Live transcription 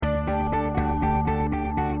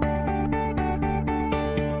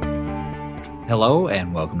Hello,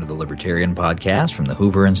 and welcome to the Libertarian Podcast from the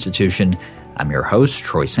Hoover Institution. I'm your host,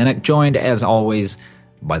 Troy Senek, joined, as always,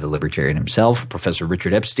 by the Libertarian himself, Professor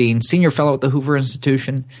Richard Epstein, Senior Fellow at the Hoover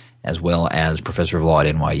Institution, as well as Professor of Law at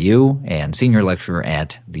NYU and Senior Lecturer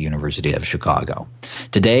at the University of Chicago.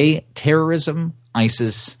 Today, terrorism,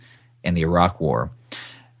 ISIS, and the Iraq War.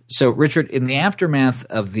 So, Richard, in the aftermath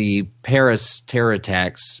of the Paris terror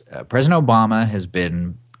attacks, President Obama has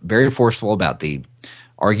been very forceful about the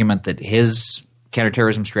argument that his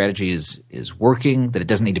counterterrorism strategy is working, that it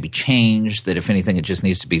doesn't need to be changed, that if anything, it just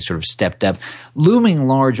needs to be sort of stepped up. Looming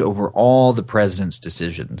large over all the president's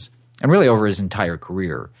decisions, and really over his entire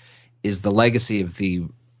career, is the legacy of the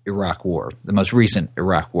Iraq War, the most recent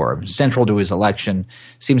Iraq War. Central to his election,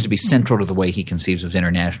 seems to be central to the way he conceives of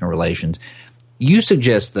international relations. You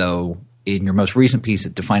suggest, though, in your most recent piece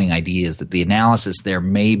at Defining Ideas, that the analysis there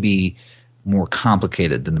may be more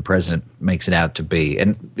complicated than the president makes it out to be.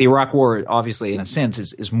 And the Iraq War, obviously, in a sense,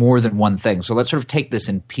 is more than one thing. So let's sort of take this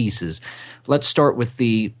in pieces. Let's start with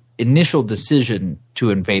the initial decision to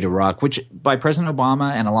invade Iraq, which by President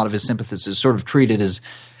Obama and a lot of his sympathists is sort of treated as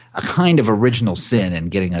a kind of original sin in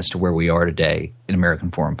getting us to where we are today in American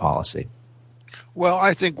foreign policy. Well,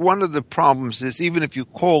 I think one of the problems is even if you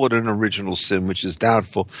call it an original sin, which is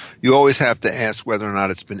doubtful, you always have to ask whether or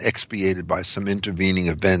not it's been expiated by some intervening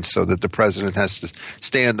event so that the president has to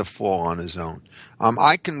stand or fall on his own.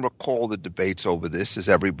 I can recall the debates over this, as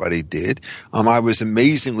everybody did. I was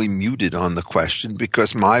amazingly muted on the question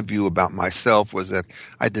because my view about myself was that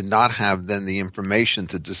I did not have then the information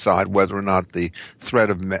to decide whether or not the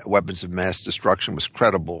threat of weapons of mass destruction was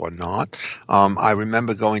credible or not. I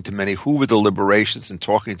remember going to many Hoover deliberations and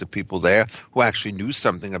talking to people there who actually knew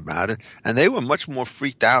something about it, and they were much more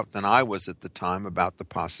freaked out than I was at the time about the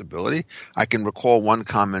possibility. I can recall one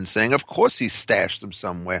comment saying, of course he stashed them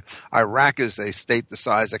somewhere. Iraq is a state the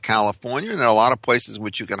size of California, and there are a lot of places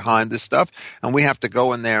which you can hide this stuff, and we have to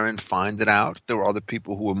go in there and find it out. There were other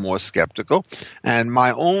people who were more skeptical, and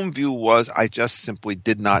my own view was I just simply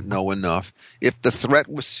did not know enough. If the threat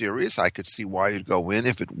was serious, I could see why you'd go in.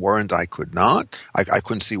 If it weren't, I could not. I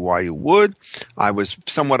couldn't see why you would. I was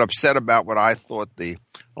somewhat upset about what I thought the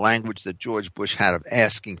language that George Bush had of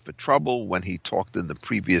asking for trouble when he talked in the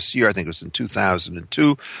previous year, I think it was in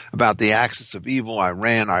 2002, about the axis of evil,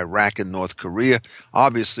 Iran, Iraq, and North Korea.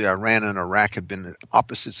 Obviously, Iran and Iraq have been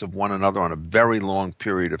opposites of one another on a very long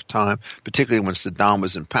period of time, particularly when Saddam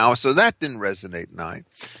was in power. So that didn't resonate tonight.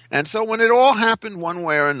 And so when it all happened one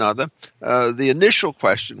way or another, the initial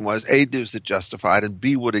question was, A, is it justified, and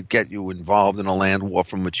B, would it get you involved in a land war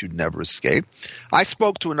from which you'd never escape? I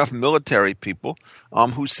spoke to enough military people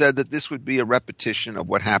who said that this would be a repetition of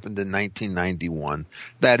what happened in 1991.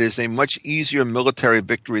 That is a much easier military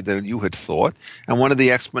victory than you had thought. And one of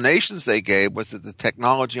the explanations they gave was that the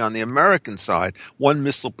technology on the American side, 1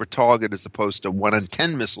 missile per target as opposed to 1 in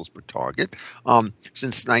 10 missiles per target,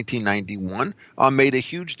 since 1991, made a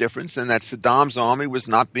huge difference, and that Saddam's army was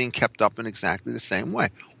not being kept up in exactly the same way.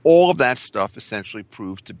 All of that stuff essentially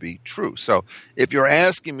proved to be true. So if you're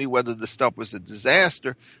asking me whether the stuff was a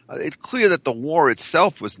disaster, it's clear that the war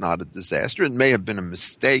itself was not a disaster. It may have been a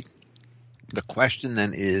mistake. The question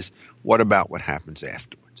then is, what about what happens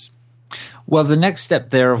afterwards? Well, the next step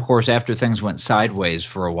there, of course, after things went sideways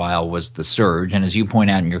for a while, was the surge. And as you point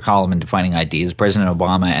out in your column in Defining Ideas, President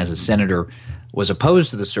Obama, as a senator, was opposed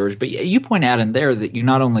to the surge. But you point out in there that you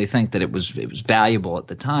not only think that it was valuable at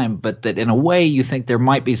the time, but that in a way you think there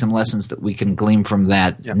might be some lessons that we can glean from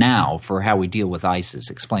that now for how we deal with ISIS.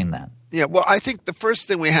 Explain that. Yeah, well, I think the first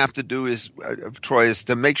thing we have to do is, Troy, is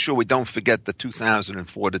to make sure we don't forget the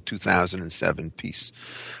 2004 to 2007 piece.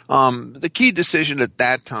 The key decision at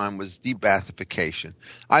that time was de-Baathification.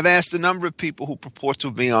 I've asked a number of people who purport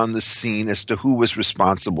to be on the scene as to who was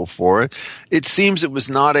responsible for it. It seems it was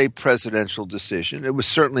not a presidential decision. It was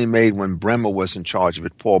certainly made when Bremer was in charge of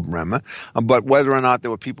it, Paul Bremer. But whether or not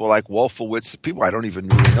there were people like Wolfowitz, people I don't even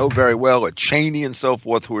really know very well, or Cheney and so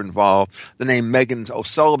forth who were involved, the name Megan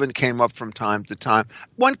O'Sullivan came up from time to time.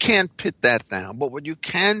 One can't pin that down, but what you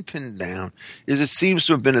can pin down is it seems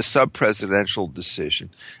to have been a sub-presidential decision.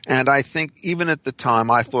 And I think even at the time,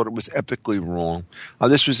 I thought it was epically wrong.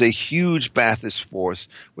 This was a huge Ba'athist force.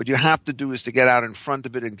 What you have to do is to get out in front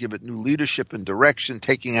of it and give it new leadership and direction,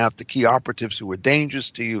 taking out the key operatives who are dangerous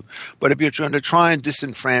to you. But if you're trying to try and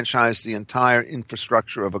disenfranchise the entire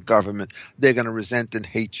infrastructure of a government, they're going to resent and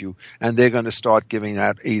hate you, and they're going to start giving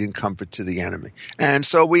out aid and comfort to the enemy. And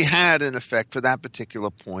so we had had, in effect, for that particular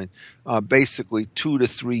point, basically 2 to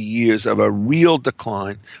 3 years of a real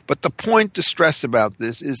decline. But the point to stress about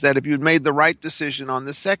this is that if you'd made the right decision on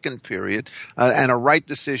the second period, and a right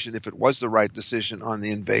decision, if it was the right decision on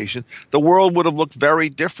the invasion, the world would have looked very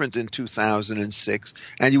different in 2006,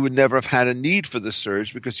 and you would never have had a need for the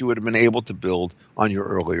surge because you would have been able to build on your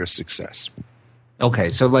earlier success. Okay,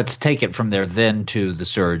 so let's take it from there then to the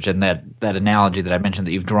surge and that analogy that I mentioned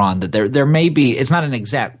that you've drawn, that there may be – it's not an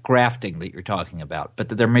exact grafting that you're talking about, but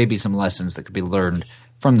that there may be some lessons that could be learned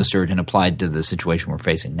from the surge and applied to the situation we're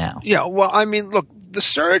facing now. Yeah, well, I mean, look, the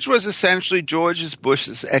surge was essentially George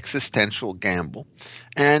Bush's existential gamble.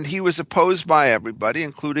 And he was opposed by everybody,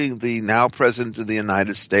 including the now President of the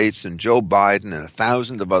United States and Joe Biden and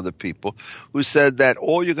 1,000 of other people who said that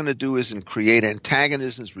all you're going to do is create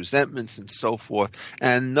antagonisms, resentments, and so forth,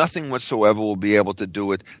 and nothing whatsoever will be able to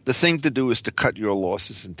do it. The thing to do is to cut your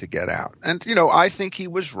losses and to get out. And, I think he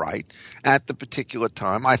was right at the particular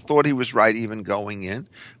time. I thought he was right even going in.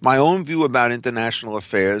 My own view about international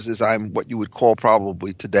affairs is I'm what you would call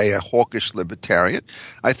probably today a hawkish libertarian.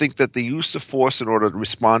 I think that the use of force in order to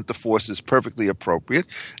respond to force is perfectly appropriate,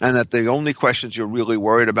 and that the only questions you're really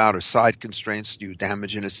worried about are side constraints, do you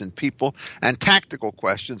damage innocent people, and tactical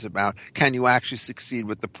questions about can you actually succeed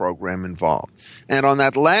with the program involved. And on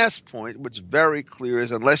that last point, what's very clear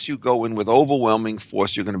is unless you go in with overwhelming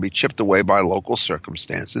force, you're going to be chipped away by local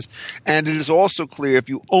circumstances. And it is also clear if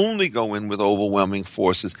you only go in with overwhelming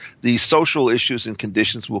forces, the social issues and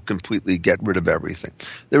conditions will completely get rid of everything.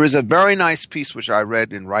 There is a very nice piece which I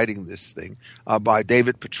read in writing this thing by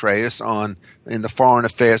David Petraeus in the Foreign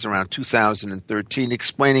Affairs around 2013,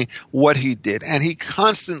 explaining what he did. And he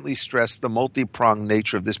constantly stressed the multi-pronged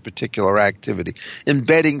nature of this particular activity,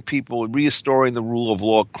 embedding people, restoring the rule of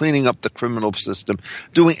law, cleaning up the criminal system,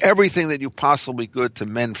 doing everything that you possibly could to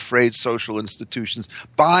mend frayed social institutions,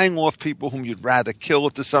 buying off people whom you'd rather kill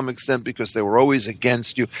to some extent because they were always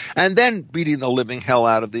against you, and then beating the living hell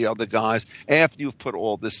out of the other guys after you've put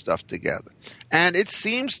all this stuff together. And it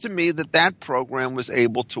seems to me that that program was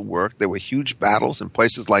able to work. There were huge battles in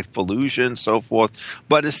places like Fallujah and so forth.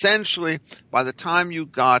 But essentially, by the time you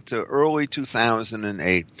got to early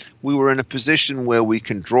 2008, we were in a position where we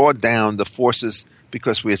can draw down the forces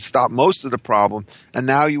because we had stopped most of the problem, and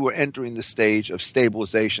now you were entering the stage of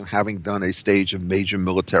stabilization, having done a stage of major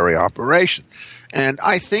military operation. And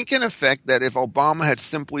I think, in effect, that if Obama had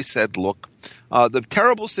simply said, look, the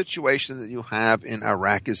terrible situation that you have in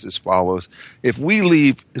Iraq is as follows. If we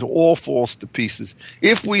leave, it all falls to pieces.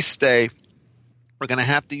 If we stay, we're going to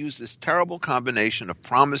have to use this terrible combination of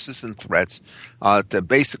promises and threats to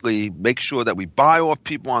basically make sure that we buy off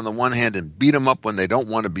people on the one hand and beat them up when they don't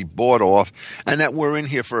want to be bought off, and that we're in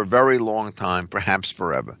here for a very long time, perhaps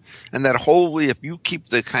forever. And that wholly, if you keep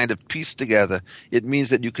the kind of peace together, it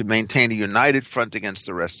means that you could maintain a united front against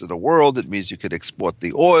the rest of the world. It means you could export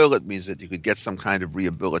the oil. It means that you could get some kind of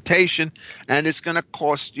rehabilitation. And it's going to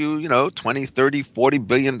cost you, $20, $30, $40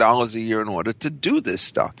 billion a year in order to do this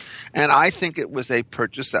stuff. And I think it was a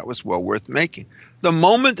purchase that was well worth making. The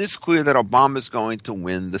moment it's clear that Obama's going to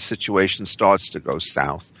win, the situation starts to go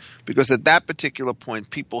south. Because at that particular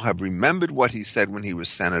point, people have remembered what he said when he was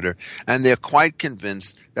senator, and they're quite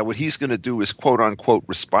convinced that what he's going to do is, quote unquote,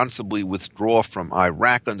 responsibly withdraw from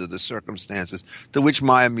Iraq under the circumstances, to which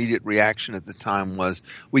my immediate reaction at the time was,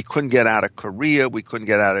 we couldn't get out of Korea, we couldn't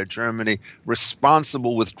get out of Germany.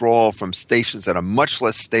 Responsible withdrawal from stations that are much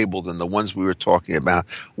less stable than the ones we were talking about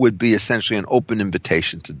would be essentially an open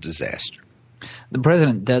invitation to disaster. The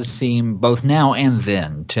president does seem, both now and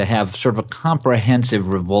then, to have sort of a comprehensive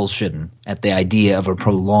revulsion at the idea of a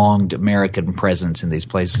prolonged American presence in these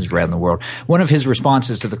places around the world. One of his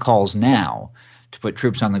responses to the calls now to put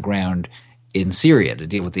troops on the ground in Syria to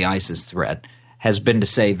deal with the ISIS threat has been to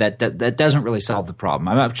say that doesn't really solve the problem.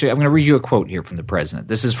 I'm going to read you a quote here from the president.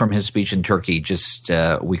 This is from his speech in Turkey just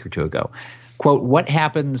a week or two ago. Quote, "What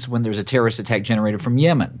happens when there's a terrorist attack generated from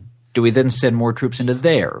Yemen? Do we then send more troops into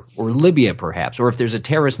there, or Libya perhaps, or if there's a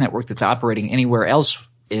terrorist network that's operating anywhere else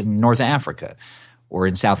in North Africa or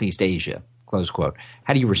in Southeast Asia?" Close quote.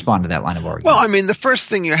 How do you respond to that line of argument? Well, I mean, the first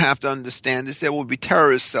thing you have to understand is there will be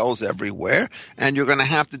terrorist cells everywhere, and you're going to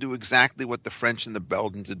have to do exactly what the French and the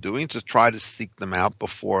Belgians are doing to try to seek them out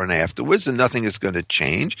before and afterwards, and nothing is going to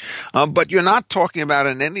change. But you're not talking about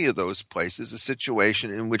in any of those places a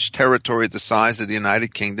situation in which territory the size of the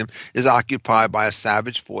United Kingdom is occupied by a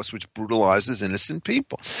savage force which brutalizes innocent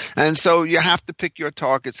people. And so you have to pick your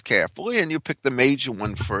targets carefully, and you pick the major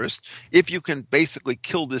one first. If you can basically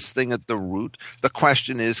kill this thing at the root, the question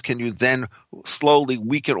is, can you then slowly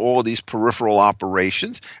weaken all these peripheral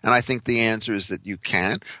operations? And I think the answer is that you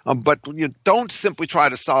can. But you don't simply try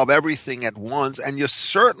to solve everything at once, and you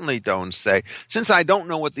certainly don't say, since I don't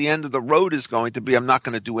know what the end of the road is going to be, I'm not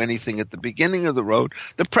going to do anything at the beginning of the road.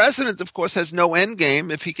 The president, of course, has no end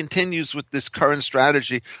game if he continues with this current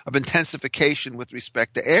strategy of intensification with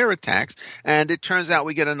respect to air attacks. And it turns out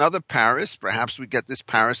we get another Paris, perhaps we get this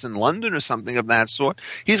Paris in London or something of that sort.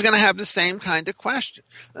 He's going to have the same kind of question.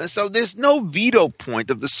 So there's no veto point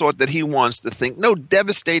of the sort that he wants to think, no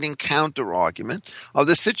devastating counter argument.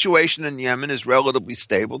 The situation in Yemen is relatively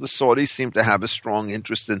stable. The Saudis seem to have a strong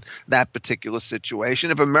interest in that particular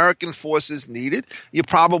situation. If American force is needed, you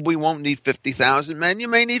probably won't need 50,000 men. You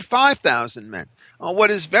may need 5,000 men.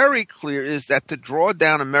 What is very clear is that to draw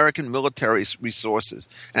down American military resources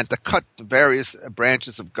and to cut the various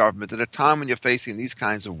branches of government at a time when you're facing these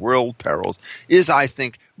kinds of world perils is, I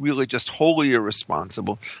think, really just wholly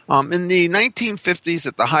irresponsible. In the 1950s,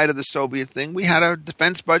 at the height of the Soviet thing, we had a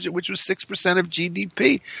defense budget which was 6% of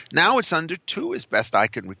GDP. Now it's under 2%, as best I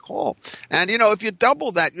can recall. And, if you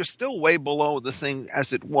double that, you're still way below the thing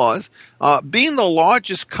as it was. Being the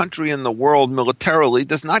largest country in the world militarily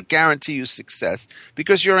does not guarantee you success,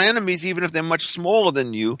 because your enemies, even if they're much smaller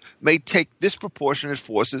than you, may take disproportionate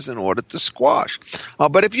forces in order to squash.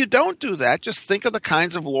 But if you don't do that, just think of the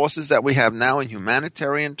kinds of losses that we have now in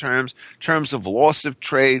humanitarian terms of loss of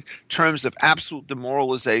trade, terms of absolute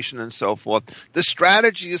demoralization and so forth. The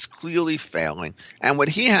strategy is clearly failing. And what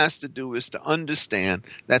he has to do is to understand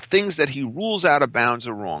that things that he rules out of bounds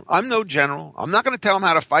are wrong. I'm no general. I'm not going to tell him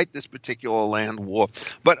how to fight this particular land war.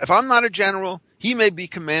 But if I'm not a general, he may be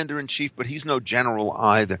commander-in-chief, but he's no general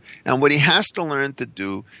either. And what he has to learn to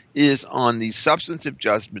do is, on these substantive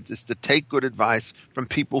judgments, is to take good advice from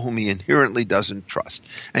people whom he inherently doesn't trust.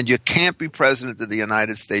 And you can't be president of the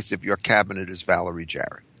United States if your cabinet is Valerie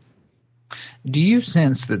Jarrett. Do you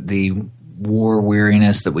sense that the war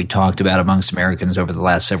weariness that we talked about amongst Americans over the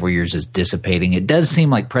last several years is dissipating? It does seem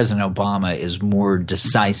like President Obama is more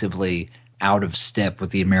decisively out of step with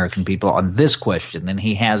the American people on this question than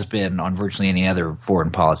he has been on virtually any other foreign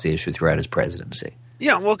policy issue throughout his presidency.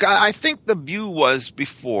 Yeah, well, I think the view was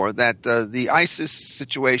before that the ISIS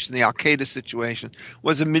situation, the Al-Qaeda situation,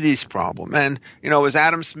 was a Mideast problem. And, as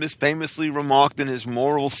Adam Smith famously remarked in his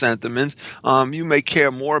moral sentiments, you may care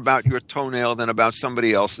more about your toenail than about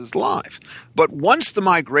somebody else's life. But once the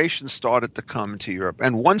migration started to come to Europe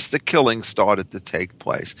and once the killing started to take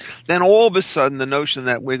place, then all of a sudden the notion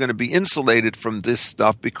that we're going to be insulated from this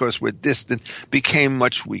stuff because we're distant became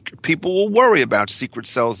much weaker. People will worry about secret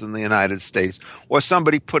cells in the United States, or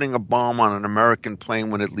somebody putting a bomb on an American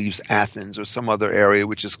plane when it leaves Athens or some other area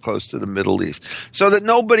which is close to the Middle East, so that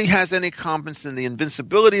nobody has any confidence in the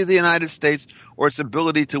invincibility of the United States or its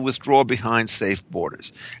ability to withdraw behind safe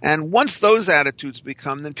borders. And once those attitudes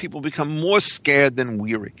then people become more scared than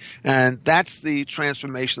weary. And that's the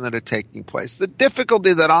transformation that are taking place. The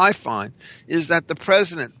difficulty that I find is that the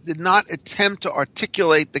president did not attempt to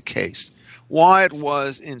articulate the case why it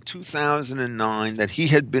was in 2009 that he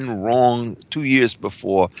had been wrong 2 years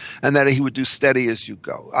before and that he would do steady as you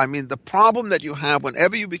go. I mean, the problem that you have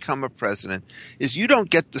whenever you become a president is you don't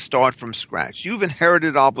get to start from scratch. You've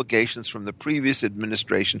inherited obligations from the previous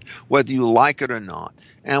administration, whether you like it or not.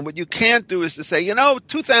 And what you can't do is to say,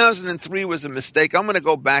 2003 was a mistake. I'm going to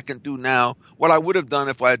go back and do now what I would have done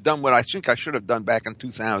if I had done what I think I should have done back in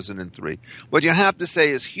 2003. What you have to say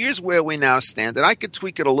is, here's where we now stand. And I could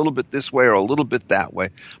tweak it a little bit this way or a little bit that way.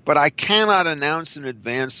 But I cannot announce in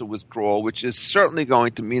advance a withdrawal, which is certainly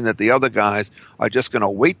going to mean that the other guys are just going to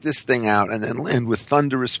wait this thing out and then land with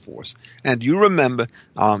thunderous force. And you remember,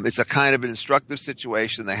 it's a kind of an instructive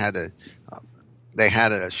situation. They had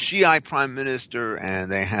a Shiite prime minister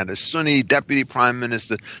and they had a Sunni deputy prime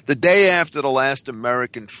minister. The day after the last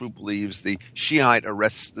American troop leaves, the Shiite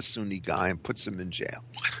arrests the Sunni guy and puts him in jail.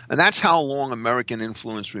 And that's how long American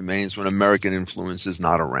influence remains when American influence is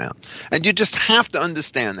not around. And you just have to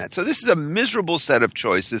understand that. So this is a miserable set of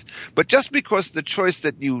choices, but just because the choice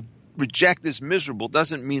that you reject is miserable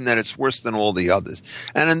doesn't mean that it's worse than all the others.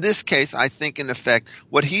 And in this case, I think, in effect,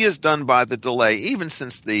 what he has done by the delay, even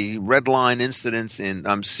since the Red Line incidents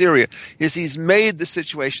in Syria, is he's made the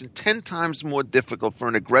situation 10 times more difficult for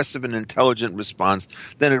an aggressive and intelligent response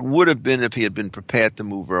than it would have been if he had been prepared to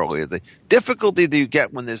move earlier. The difficulty that you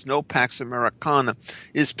get when there's no Pax Americana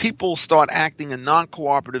is people start acting in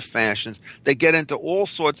non-cooperative fashions. They get into all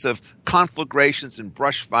sorts of conflagrations and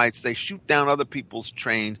brush fights. They shoot down other people's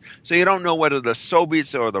trains. So you don't know whether the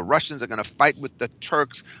Soviets or the Russians are going to fight with the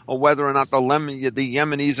Turks, or whether or not the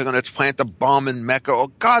Yemenis are going to plant a bomb in Mecca, or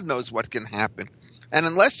God knows what can happen. And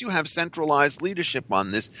unless you have centralized leadership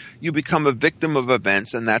on this, you become a victim of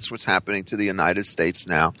events, and that's what's happening to the United States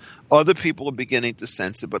now. Other people are beginning to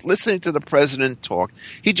sense it, but listening to the president talk,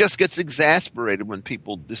 he just gets exasperated when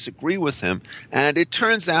people disagree with him. And it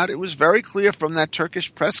turns out it was very clear from that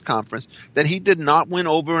Turkish press conference that he did not win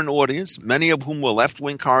over an audience, many of whom were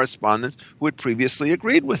left-wing correspondents who had previously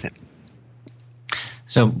agreed with him.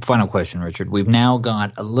 So, final question, Richard. We've now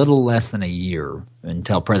got a little less than a year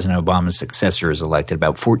until President Obama's successor is elected,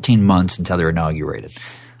 about 14 months until they're inaugurated.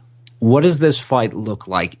 What does this fight look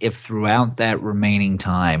like if throughout that remaining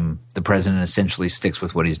time the president essentially sticks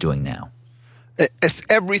with what he's doing now? If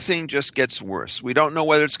everything just gets worse. We don't know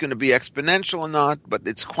whether it's going to be exponential or not, but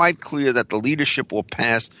it's quite clear that the leadership will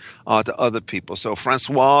pass to other people. So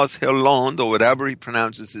Francois Hollande, or whatever he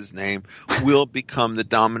pronounces his name, will become the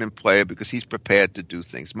dominant player because he's prepared to do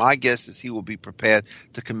things. My guess is he will be prepared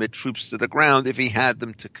to commit troops to the ground if he had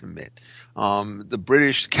them to commit. The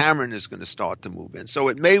British Cameron is going to start to move in. So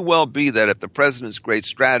it may well be that if the president's great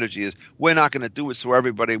strategy is we're not going to do it so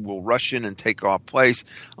everybody will rush in and take our place,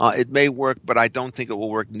 it may work, but I don't think it will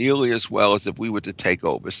work nearly as well as if we were to take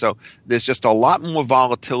over. So there's just a lot more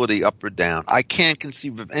volatility up or down. I can't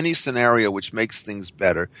conceive of any scenario which makes things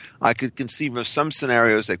better. I could conceive of some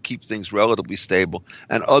scenarios that keep things relatively stable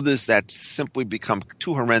and others that simply become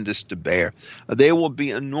too horrendous to bear. There will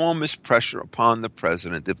be enormous pressure upon the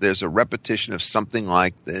president if there's a repetition of something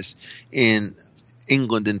like this in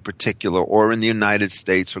England in particular, or in the United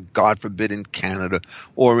States, or God forbid in Canada,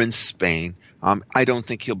 or in Spain. I don't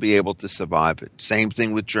think he'll be able to survive it. Same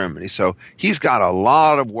thing with Germany. So he's got a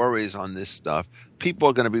lot of worries on this stuff. People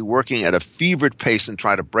are going to be working at a fevered pace and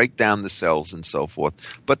try to break down the cells and so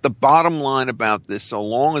forth. But the bottom line about this, so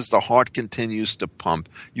long as the heart continues to pump,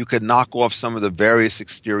 you can knock off some of the various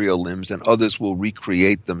exterior limbs and others will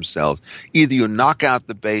recreate themselves. Either you knock out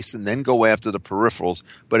the base and then go after the peripherals,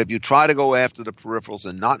 but if you try to go after the peripherals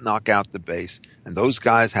and not knock out the base, and those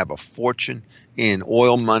guys have a fortune in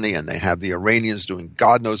oil money and they have the Iranians doing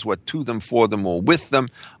God knows what to them, for them, or with them,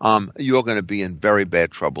 you're going to be in very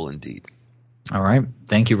bad trouble indeed. All right.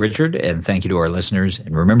 Thank you, Richard, and thank you to our listeners.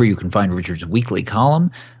 And remember, you can find Richard's weekly column,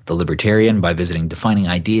 The Libertarian, by visiting Defining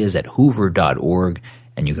Ideas at hoover.org,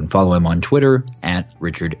 and you can follow him on Twitter at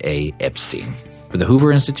Richard A. Epstein. For the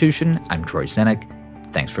Hoover Institution, I'm Troy Senek.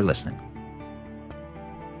 Thanks for listening.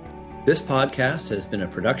 This podcast has been a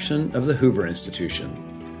production of the Hoover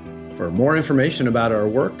Institution. For more information about our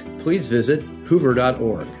work, please visit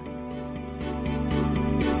hoover.org.